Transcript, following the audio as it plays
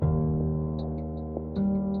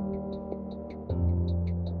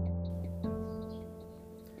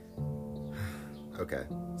Okay,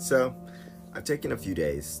 so I've taken a few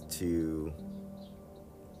days to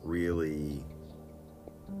really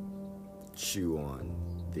chew on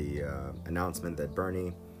the announcement that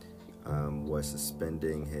Bernie was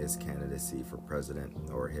suspending his candidacy for president,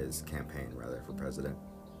 or his campaign rather for president,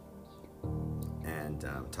 and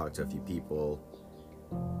talked to a few people,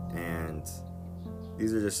 and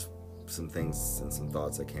these are just some things and some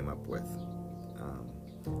thoughts I came up with.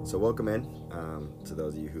 So welcome in to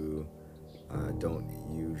those of you who don't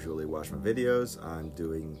usually watch my videos. I'm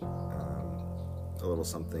doing a little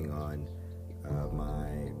something on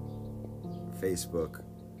my Facebook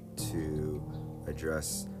to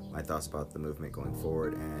address my thoughts about the movement going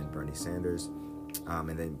forward and Bernie Sanders.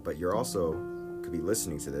 But you're also could be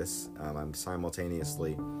listening to this. I'm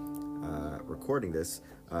simultaneously recording this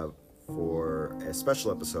for a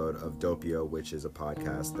special episode of Doppio, which is a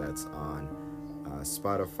podcast that's on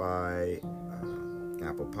Spotify,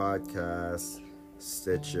 Apple Podcasts,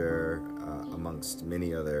 Stitcher, amongst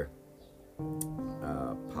many other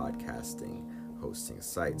podcasting hosting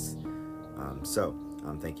sites. So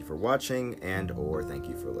thank you for watching or thank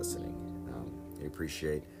you for listening. I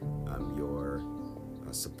appreciate your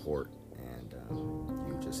support and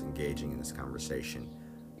you just engaging in this conversation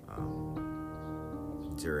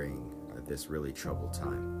during this really troubled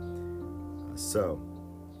time.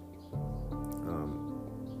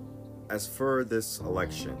 As for this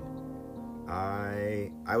election,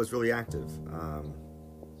 I was really active.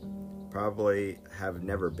 Probably have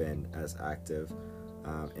never been as active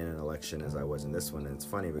in an election as I was in this one. And it's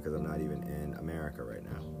funny because I'm not even in America right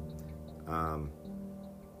now.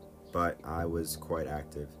 But I was quite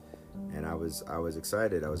active, and I was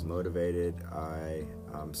excited. I was motivated. I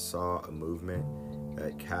saw a movement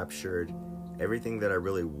that captured everything that I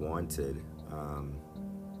really wanted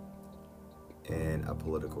in a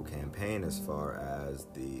political campaign as far as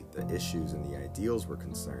the issues and the ideals were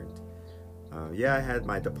concerned. I had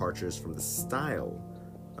my departures from the style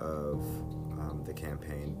of the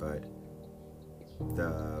campaign, but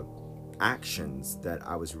the actions that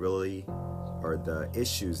I was really, or the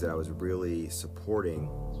issues that I was really supporting,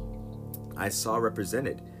 I saw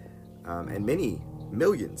represented, and many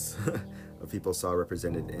millions of people saw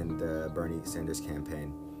represented in the Bernie Sanders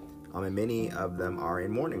campaign, and many of them are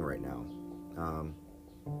in mourning right now,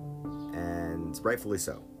 and rightfully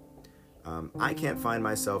so. I can't find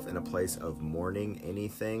myself in a place of mourning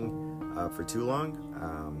anything for too long,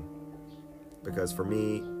 because for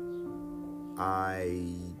me,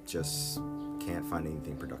 I just can't find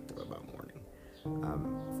anything productive about mourning.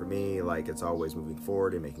 For me, it's always moving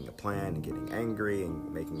forward and making a plan and getting angry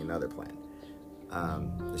and making another plan.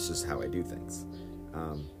 It's just how I do things.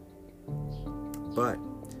 But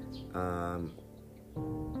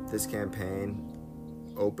this campaign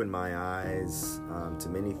opened my eyes to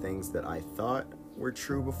many things that I thought were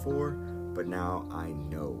true before, but now I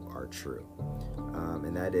know are true.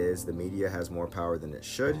 And that is, the media has more power than it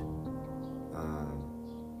should.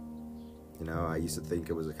 I used to think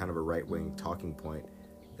it was a kind of a right-wing talking point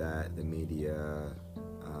that the media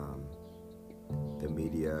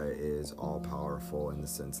is all-powerful in the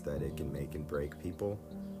sense that it can make and break people.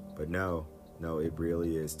 But no, it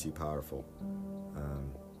really is too powerful.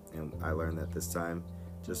 And I learned that this time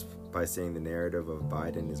just by seeing the narrative of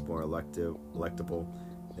Biden is more electable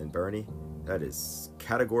than Bernie. That is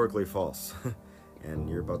categorically false. And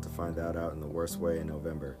you're about to find that out in the worst way in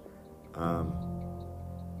November.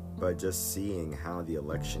 But just seeing how the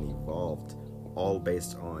election evolved, all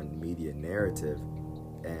based on media narrative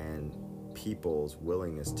and people's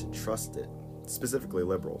willingness to trust it, specifically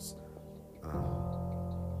liberals,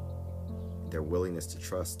 their willingness to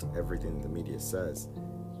trust everything the media says,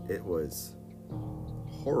 it was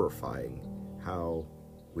horrifying how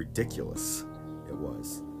ridiculous it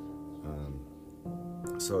was.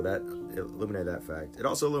 So that illuminated that fact. It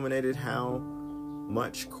also illuminated how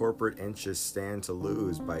much corporate interests stand to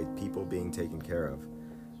lose by people being taken care of.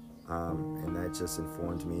 And that just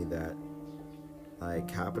informed me that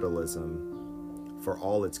capitalism, for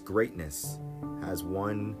all its greatness, has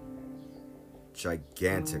one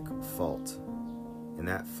gigantic fault. And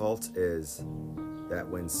that fault is that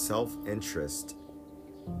when self-interest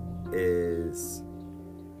is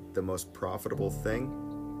the most profitable thing,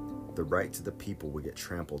 the right to the people will get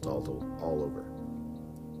trampled all over.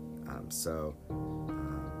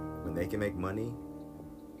 When they can make money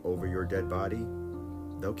over your dead body,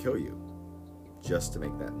 they'll kill you just to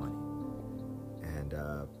make that money. And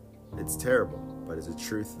it's terrible, but it's a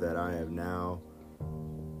truth that I have now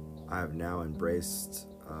embraced,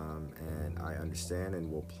 and I understand and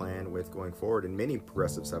will plan with going forward. And many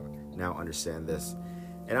progressives have now understand this.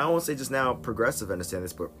 And I won't say just now progressive understand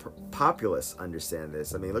this, but populists understand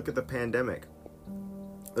this. I mean, look at the pandemic.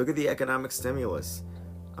 Look at the economic stimulus.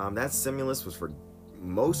 That stimulus was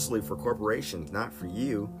mostly for corporations, not for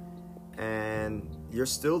you. And you're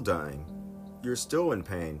still dying. You're still in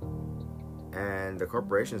pain. And the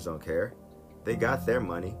corporations don't care. They got their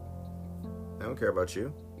money. They don't care about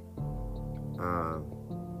you.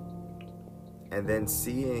 And then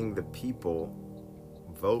seeing the people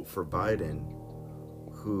vote for Biden,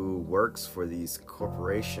 who works for these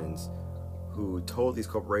corporations, who told these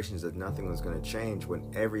corporations that nothing was going to change when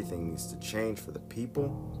everything needs to change for the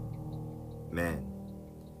people. Man,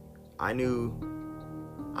 I know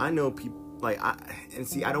people, I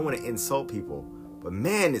don't want to insult people, but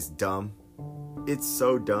man, it's dumb. It's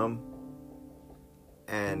so dumb.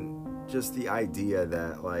 And just the idea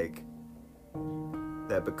that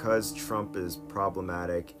that because Trump is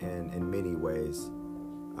problematic in many ways,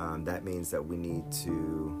 that means that we need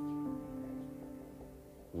to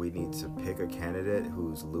pick a candidate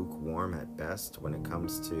who's lukewarm at best when it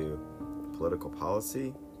comes to political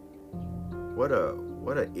policy. What a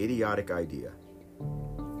idiotic idea.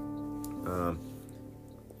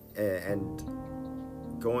 And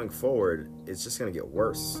going forward, it's just going to get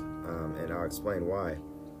worse. And I'll explain why.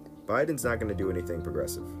 Biden's not going to do anything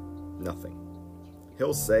progressive. Nothing.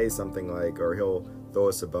 He'll say something or he'll throw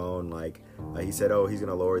us a bone, he said, he's going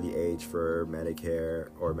to lower the age for Medicare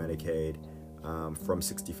or Medicaid from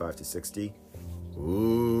 65 to 60.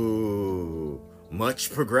 Ooh,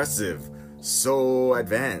 much progressive, so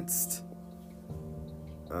advanced.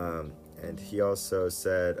 And he also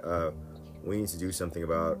said, we need to do something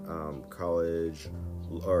about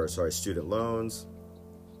student loans,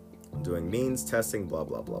 doing means testing, blah,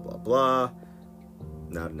 blah, blah, blah, blah.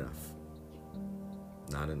 Not enough.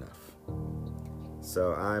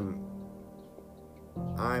 So I'm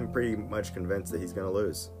pretty much convinced that he's going to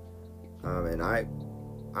lose. And I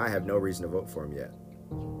have no reason to vote for him yet.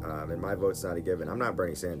 And my vote's not a given. I'm not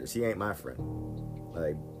Bernie Sanders. He ain't my friend.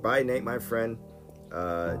 Biden ain't my friend.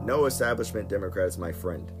 No establishment Democrat is my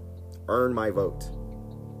friend. Earn my vote.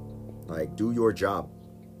 Do your job.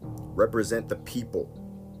 Represent the people,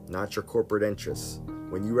 not your corporate interests.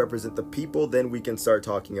 When you represent the people, then we can start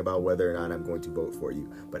talking about whether or not I'm going to vote for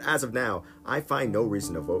you. But as of now, I find no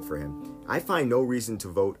reason to vote for him. I find no reason to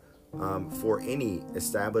vote for any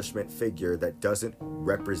establishment figure that doesn't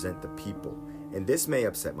represent the people. And this may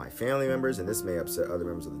upset my family members, and this may upset other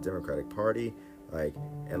members of the Democratic Party.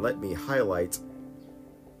 And let me highlight,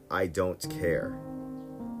 I don't care.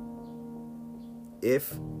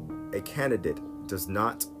 If a candidate does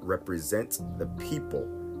not represent the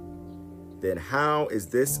people, then how is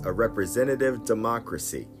this a representative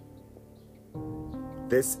democracy?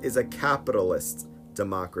 This is a capitalist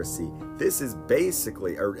democracy. This is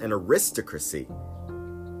basically an aristocracy.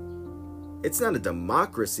 It's not a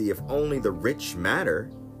democracy if only the rich matter.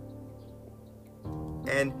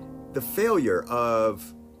 And the failure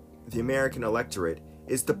of the American electorate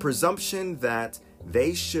is the presumption that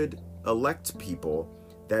they should elect people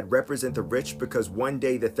that represent the rich because one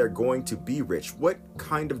day that they're going to be rich. What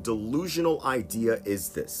kind of delusional idea is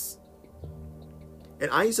this? And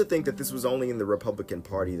I used to think that this was only in the Republican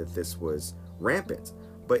Party that this was rampant.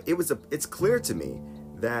 But it's clear to me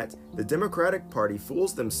that the Democratic Party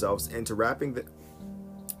fools themselves into wrapping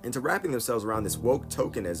themselves around this woke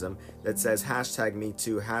tokenism that says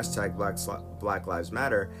 #MeToo, #Black Lives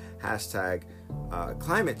Matter,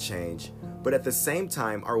 #climate change, but at the same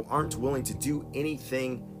time aren't willing to do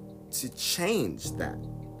anything to change that.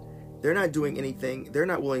 They're not doing anything. They're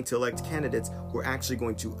not willing to elect candidates who are actually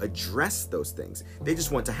going to address those things. They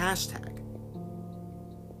just want to hashtag.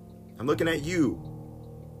 I'm looking at you,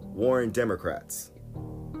 Warren Democrats.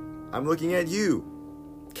 I'm looking at you,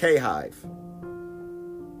 K-Hive.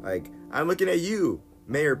 I'm looking at you,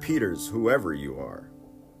 Mayor Peters, whoever you are.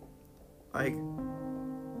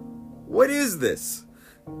 What is this?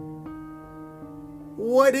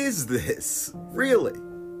 What is this? Really?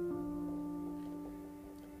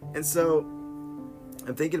 And so,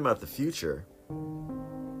 I'm thinking about the future,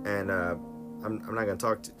 and I'm not going to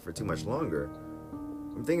talk for too much longer.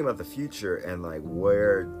 I'm thinking about the future and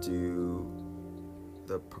where do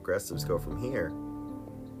the progressives go from here?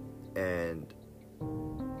 And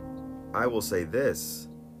I will say this: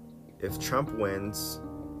 if Trump wins,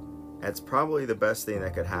 that's probably the best thing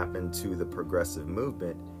that could happen to the progressive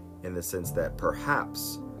movement, in the sense that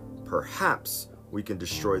perhaps we can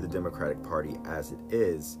destroy the Democratic Party as it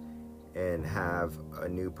is and have a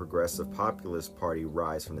new progressive populist party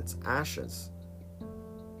rise from its ashes.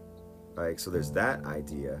 So there's that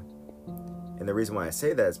idea. And the reason why I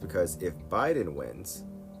say that is because if Biden wins,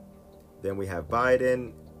 Then we have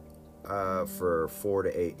Biden for 4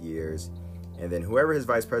 to 8 years. And then whoever his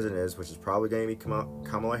vice president is, which is probably going to be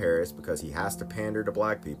Kamala Harris, because he has to pander to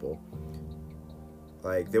black people.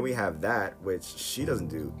 Like, then we have that, which she doesn't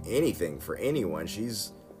do anything for anyone.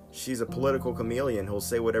 She's a political chameleon who'll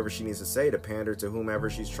say whatever she needs to say to pander to whomever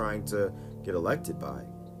she's trying to get elected by.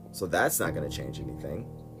 So that's not going to change anything.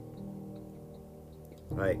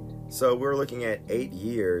 Right? So we're looking at 8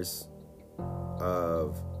 years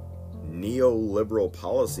of neoliberal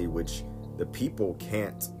policy, which the people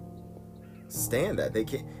can't stand that. They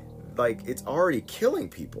can't, like, it's already killing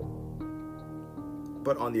people.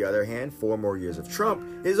 But on the other hand, 4 more years of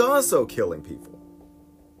Trump is also killing people.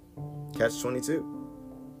 Catch-22.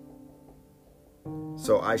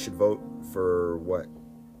 So I should vote for what?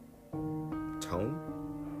 Tone?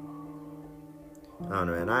 I don't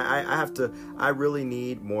know, man. I really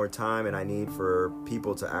need more time, and I need for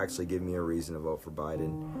people to actually give me a reason to vote for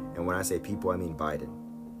Biden. And when I say people, I mean Biden.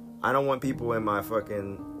 I don't want people in my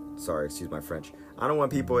fucking, sorry, excuse my French. I don't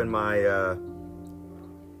want people in my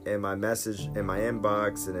message, in my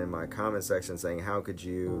inbox, and in my comment section saying, how could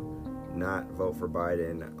you not vote for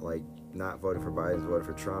Biden? Like, not voting for Biden is voting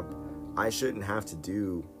for Trump. I shouldn't have to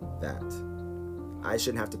do that. I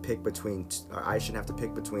shouldn't have to pick between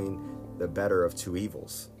the better of two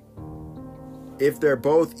evils. If they're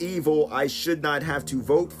both evil, I should not have to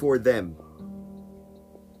vote for them.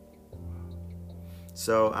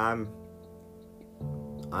 So I'm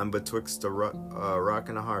betwixt a rock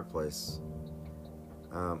and a hard place.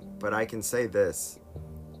 But I can say this.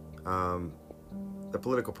 The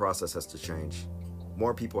political process has to change.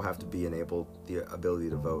 More people have to be enabled the ability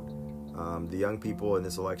to vote. The young people in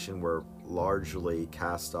this election were largely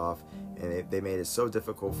cast off, and they made it so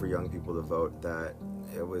difficult for young people to vote that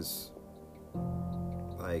it was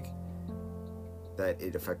like that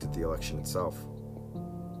it affected the election itself.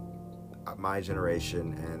 My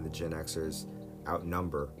generation and the Gen Xers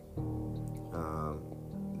outnumber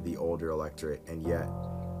the older electorate, and yet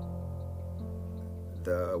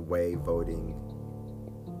the way voting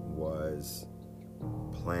was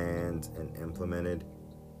planned and implemented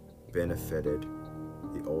benefited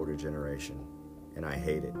the older generation, and I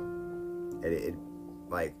hate it.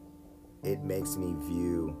 It makes me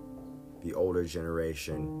view the older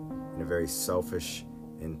generation in a very selfish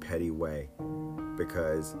and petty way,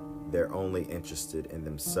 because they're only interested in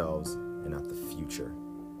themselves and not the future.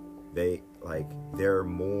 They're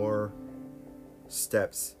more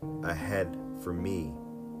steps ahead for me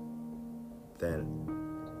than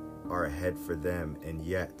are ahead for them, and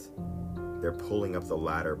yet they're pulling up the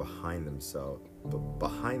ladder behind them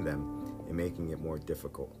and making it more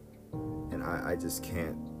difficult. And I just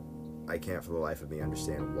can't for the life of me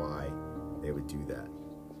understand why they would do that.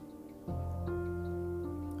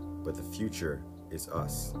 But the future is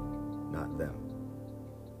us, not them.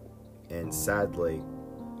 And sadly,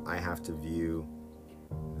 I have to view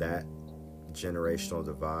that generational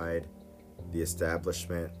divide, the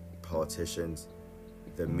establishment, politicians,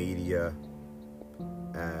 the media,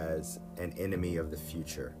 as an enemy of the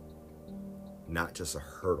future, not just a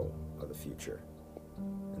hurdle of the future.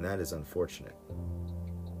 And that is unfortunate.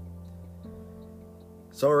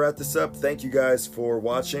 So I'll wrap this up. Thank you guys for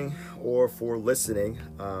watching or for listening.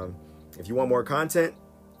 If you want more content,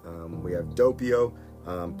 we have Doppio.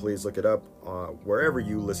 Please look it up wherever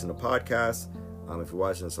you listen to podcasts. If you're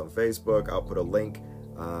watching this on Facebook, I'll put a link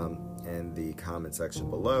in the comment section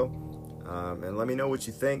below. And let me know what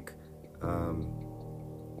you think.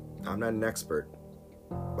 I'm not an expert,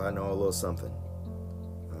 but I know a little something.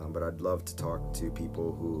 But I'd love to talk to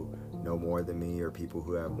people who know more than me, or people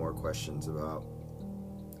who have more questions about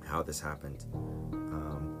how this happened.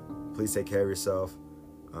 Please take care of yourself.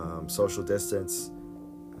 Social distance.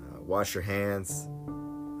 Wash your hands.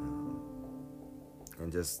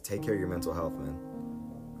 And just take care of your mental health, man.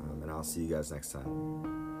 And I'll see you guys next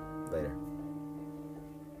time. Later.